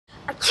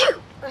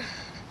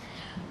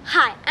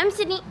I'm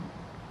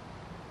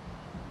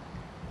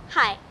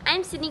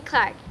Sydney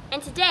Clark,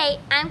 and today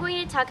I'm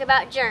going to talk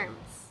about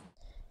germs.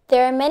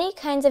 There are many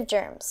kinds of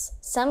germs,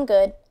 some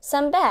good,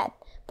 some bad,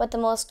 but the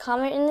most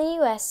common in the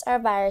U.S. are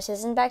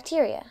viruses and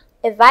bacteria.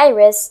 A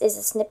virus is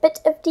a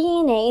snippet of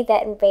DNA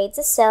that invades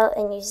a cell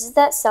and uses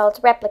that cell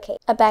to replicate.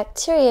 A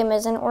bacterium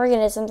is an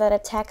organism that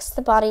attacks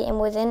the body and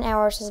within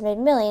hours has made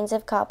millions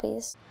of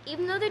copies.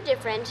 Even though they're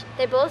different,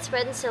 they both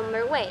spread in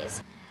similar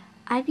ways.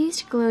 I've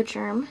used glow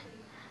germ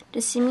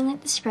to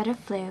simulate the spread of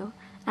flu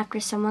after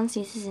someone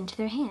sneezes into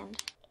their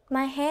hand.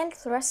 My hand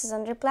fluoresces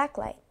under black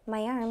light.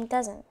 My arm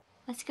doesn't.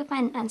 Let's go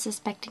find an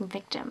unsuspecting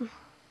victim.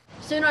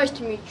 So nice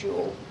to meet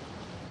you.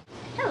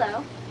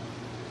 Hello.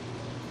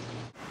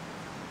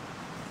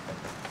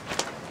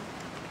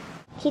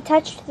 He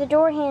touched the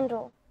door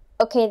handle.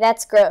 Okay,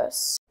 that's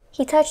gross.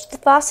 He touched the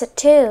faucet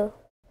too.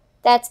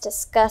 That's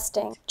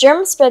disgusting.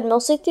 Germs spread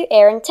mostly through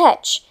air and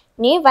touch.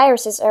 New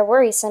viruses are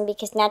worrisome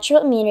because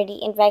natural immunity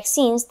and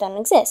vaccines don't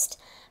exist.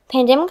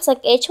 Pandemics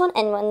like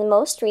H1N1, the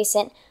most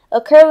recent,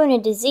 occur when a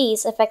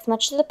disease affects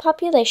much of the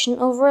population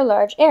over a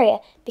large area.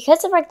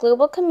 Because of our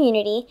global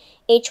community,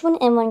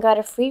 H1N1 got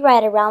a free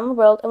ride around the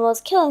world and was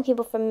killing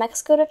people from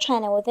Mexico to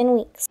China within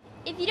weeks.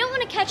 If you don't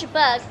want to catch a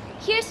bug,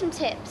 here's some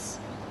tips.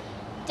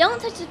 Don't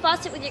touch the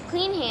faucet with your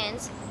clean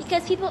hands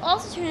because people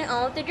also turn it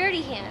on with their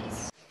dirty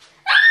hands.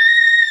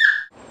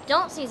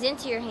 Don't sneeze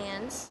into your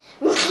hands.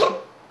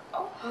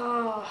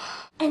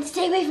 And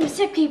stay away from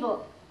sick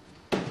people.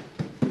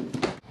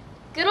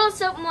 Good old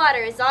soap and water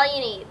is all you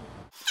need.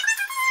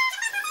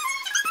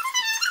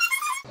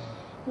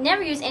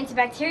 Never use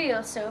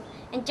antibacterial soap,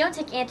 and don't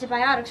take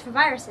antibiotics for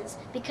viruses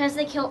because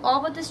they kill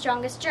all but the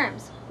strongest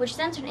germs, which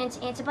then turn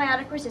into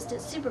antibiotic-resistant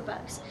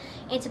superbugs.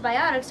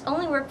 Antibiotics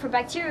only work for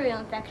bacterial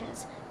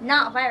infections,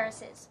 not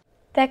viruses.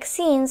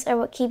 Vaccines are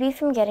what keep you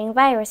from getting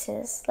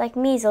viruses, like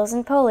measles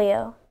and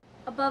polio.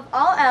 Above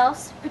all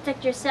else,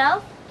 protect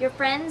yourself, your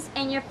friends,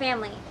 and your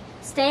family.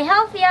 Stay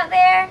healthy out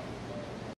there!